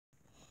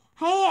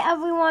Hi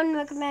everyone,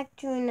 welcome back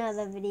to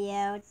another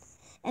video.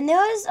 And there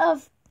was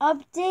an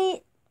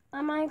update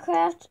on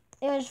Minecraft.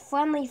 There was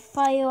friendly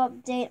fire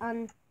update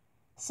on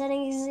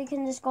settings, you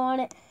can just go on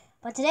it.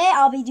 But today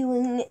I'll be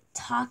doing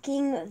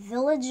talking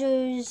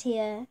villagers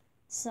here.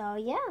 So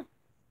yeah.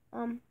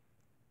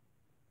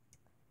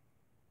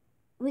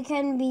 We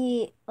can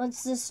be,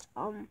 let's just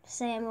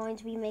say I'm going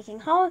to be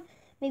making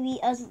maybe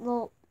a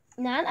little,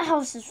 not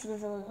houses for the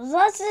villagers.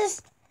 Let's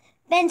just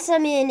fence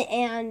them in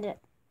and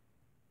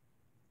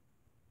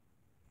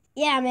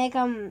yeah, make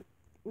them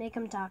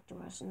talk to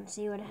us and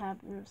see what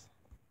happens.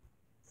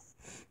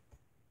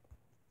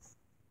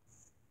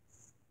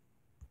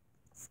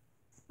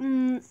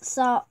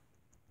 So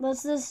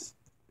let's just.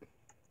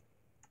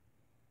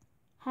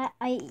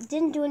 I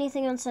didn't do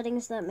anything on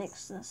settings that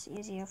makes this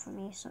easier for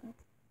me. So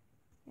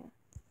yeah.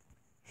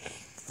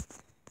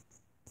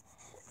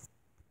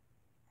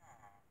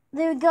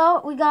 There we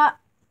go. We got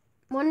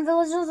one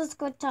villager. Let's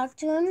go talk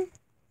to him.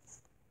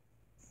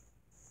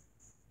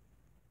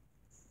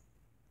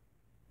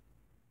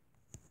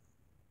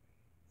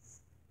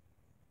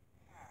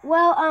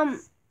 Well,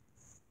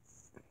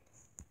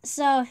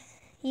 so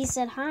he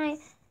said hi.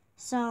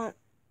 So,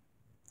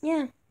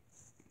 yeah.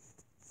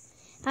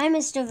 Hi,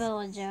 Mr.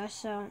 Villager.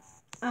 So,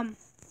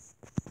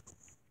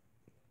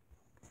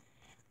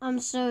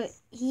 so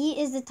he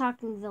is the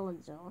talking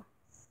villager.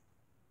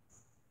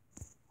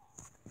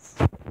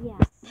 Yeah.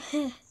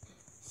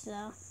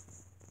 So,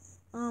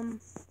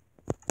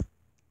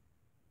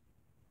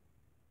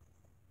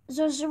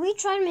 so should we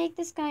try and make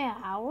this guy a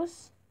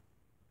house?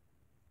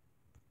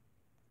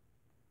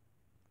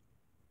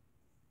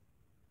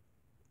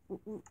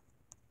 Let's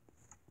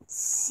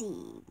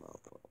see.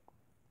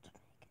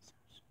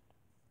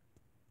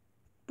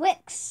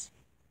 Bricks.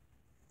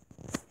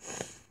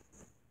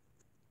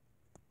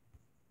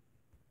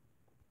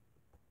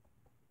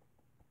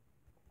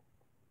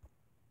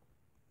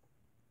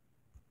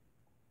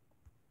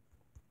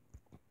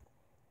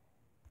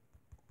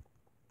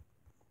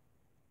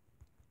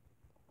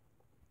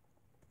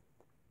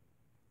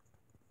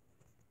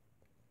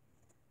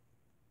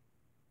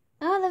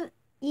 Oh,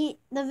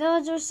 the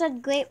villager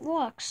said great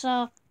work.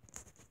 So,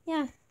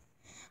 yeah.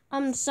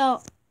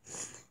 So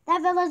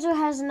that villager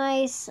has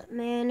nice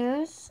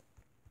manners.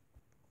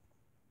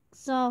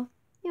 So,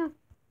 yeah.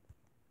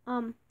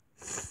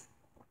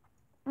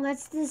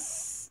 Let's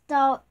just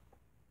start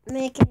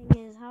making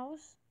his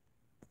house.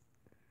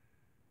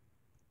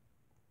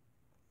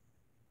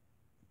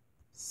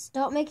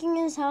 Start making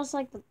his house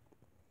like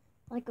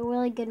a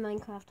really good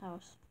Minecraft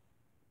house.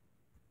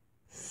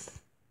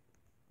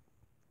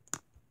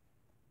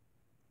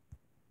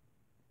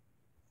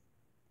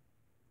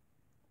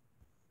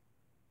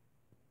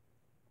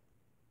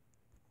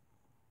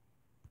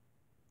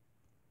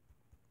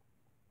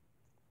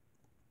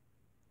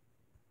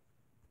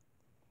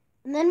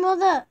 And then where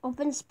the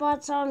open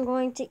spots are, I'm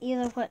going to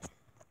either put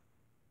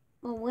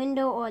a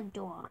window or a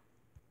door.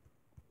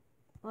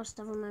 Most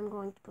of them I'm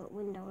going to put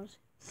windows.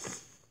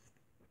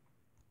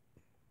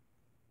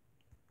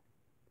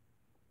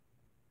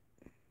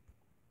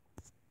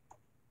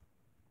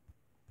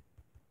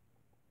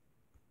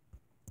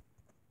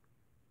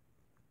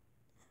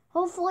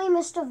 Hopefully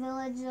Mr.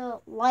 Villager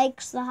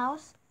likes the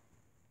house.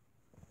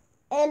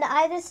 And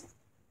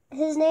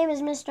his name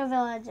is Mr.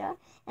 Villager.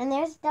 And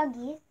there's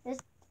Dougie. There's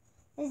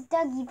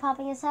Dougie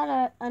popping his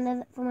head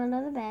from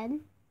under the bed.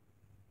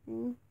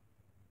 He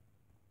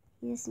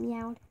just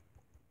meowed.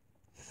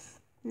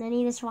 And then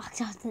he just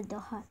walked out the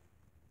door.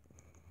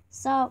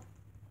 So,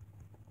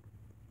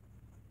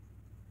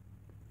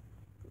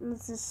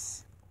 let's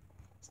just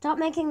start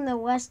making the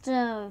rest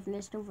of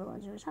Mr.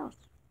 Villager's house.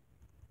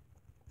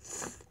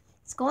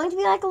 It's going to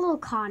be like a little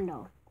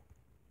condo.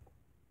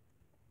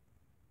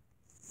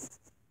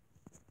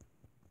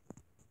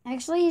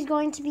 Actually, he's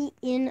going to be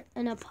in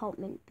an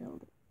apartment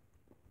building.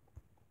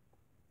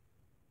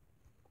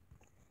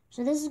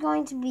 So this is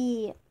going to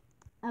be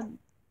an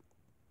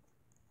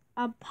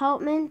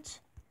apartment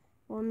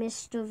where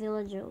Mr.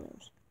 Villager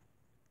lives.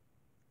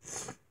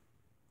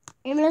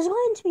 And there's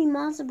going to be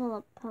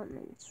multiple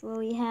apartments where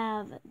we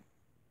have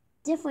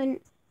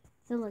different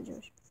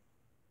villagers.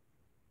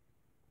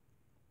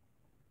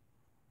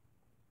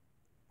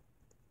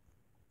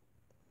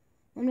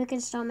 Then we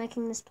can start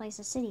making this place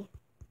a city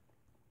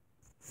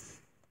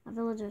of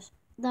villagers.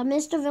 The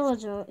Mr.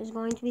 Villager is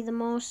going to be the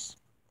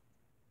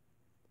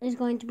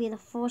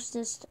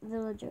fastest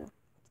villager to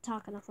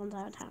talk in the whole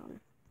entire town.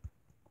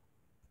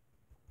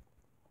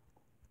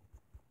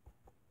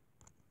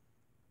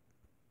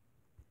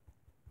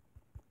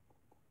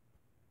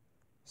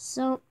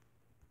 So,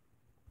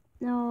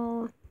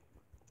 now,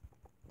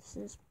 this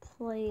is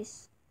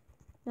place.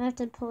 I have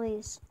to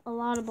place a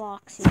lot of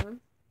blocks here.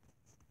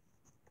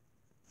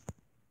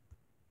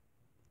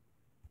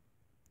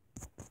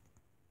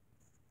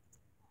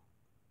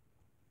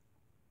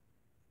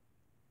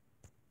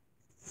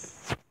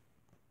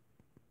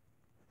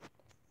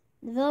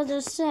 The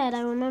villager said,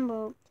 I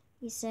remember,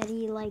 he said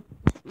he liked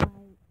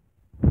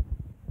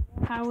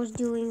how I was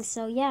doing,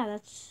 so yeah,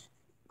 that's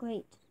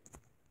great.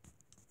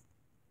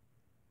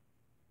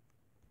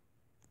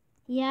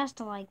 he has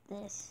to like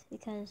this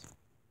because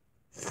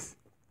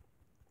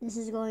this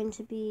is going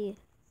to be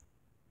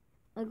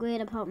a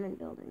great apartment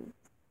building.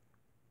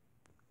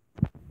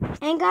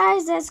 And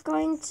guys, that's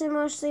going to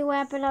mostly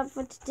wrap it up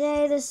for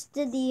today. This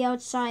did the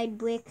outside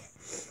brick.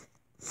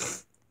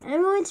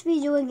 I'm going to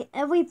be doing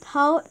every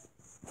part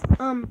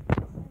on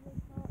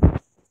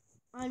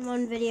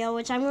one video,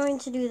 which I'm going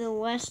to do the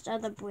rest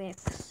of the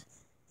bricks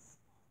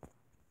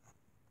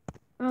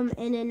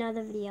in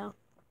another video.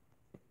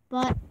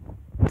 But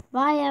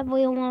bye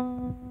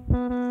everyone.